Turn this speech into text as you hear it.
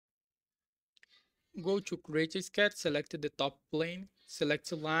Go to create a sketch, select the top plane,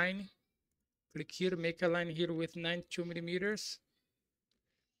 select a line, click here, make a line here with 92 millimeters,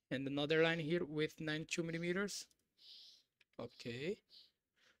 and another line here with 92 millimeters. Okay.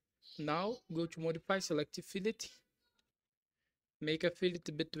 Now go to modify, select fillet, make a fillet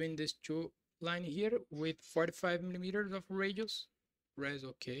between these two lines here with 45 millimeters of radius. Press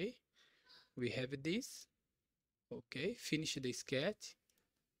OK. We have this. Okay, finish the sketch.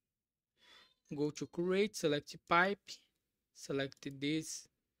 Go to create, select pipe, select this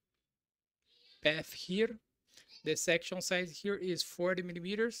path here. The section size here is 40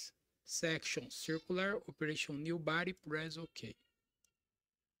 millimeters. Section circular, operation new body, press OK.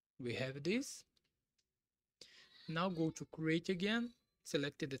 We have this. Now go to create again,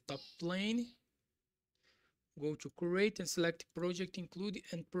 select the top plane, go to create and select project include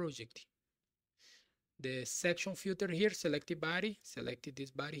and project. The section filter here, select the body, select this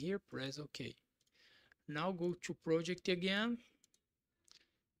body here, press OK. Now go to project again.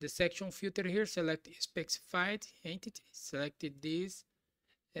 The section filter here, select specified entity, select this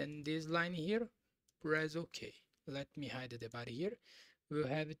and this line here, press OK. Let me hide the body here. We'll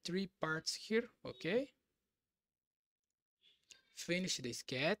have 3 parts here, okay? Finish the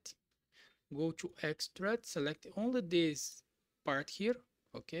sketch. Go to Extrude, select only this part here,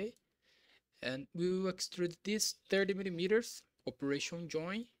 okay? And we will extrude this 30 millimeters, operation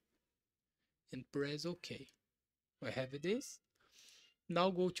join, and press OK. We have this.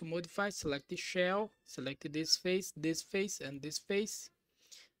 Now go to modify, select the shell, select this face, and this face.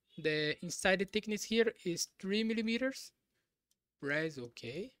 The inside the thickness here is 3 millimeters. Press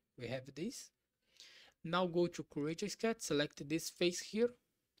OK. We have this. Now go to create a sketch, select this face here.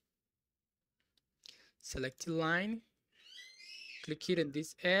 Select line. Click here in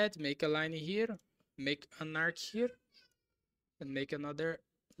this edge, make a line here, make an arc here, and make another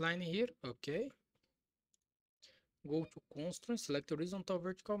line here. Okay. Go to constraint, select horizontal,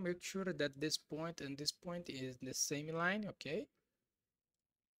 vertical, make sure that this point and this point is the same line. Okay.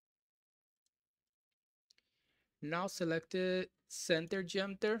 Now select the center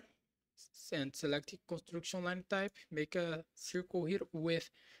diameter and select construction line type. Make a circle here with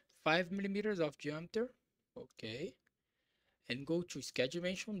 5 millimeters of diameter. Okay. And go to sketch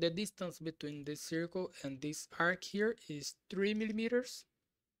dimension. The distance between this circle and this arc here is 3 millimeters.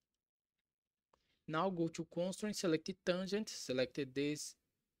 Now go to constraint, select the tangent, select this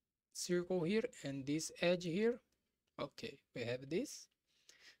circle here and this edge here. Okay, we have this.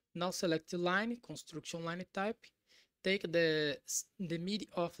 Now select the line, construction line type. Take the mid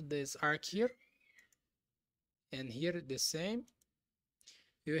of this arc here and here the same.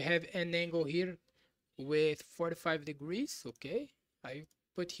 You have an angle here with 45 degrees. Okay, I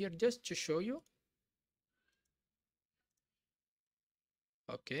put here just to show you.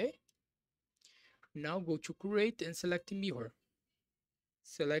 Okay. Now go to create and select mirror.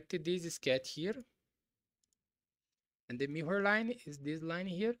 Select this sketch here. And the mirror line is this line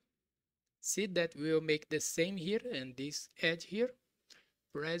here. See that we will make the same here and this edge here.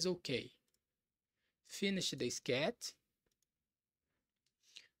 Press OK. Finish the sketch.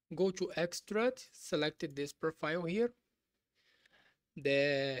 Go to Extrude. Select this profile here.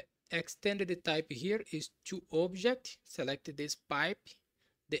 The extended type here is to object. Select this pipe.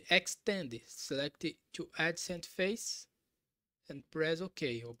 The extend, select to adjacent face and press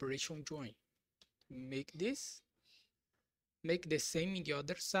OK. Operation join. Make this. Make the same in the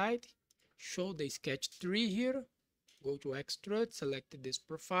other side. Show the sketch 3 here. Go to Extrude, select this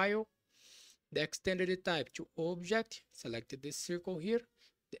profile. The extended type to object, select this circle here.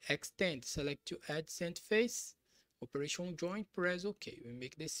 The extend, select to adjacent face. Operation join, press OK. We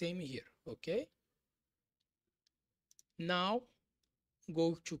make the same here, okay? Now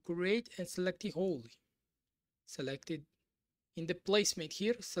go to create and select the whole. Select it in the placement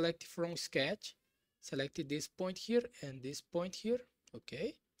here, select from sketch. Select this point here and this point here,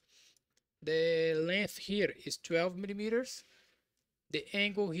 okay? The length here is 12 millimeters. The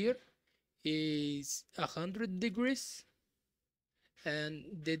angle here is 100 degrees. And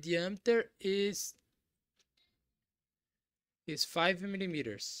the diameter is 5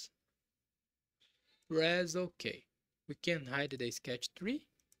 millimeters. Press OK. We can hide the sketch 3.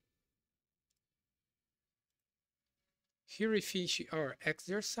 Here we finish our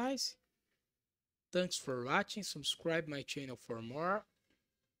exercise. Thanks for watching. Subscribe my channel for more.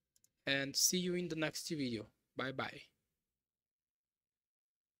 And see you in the next video. Bye bye.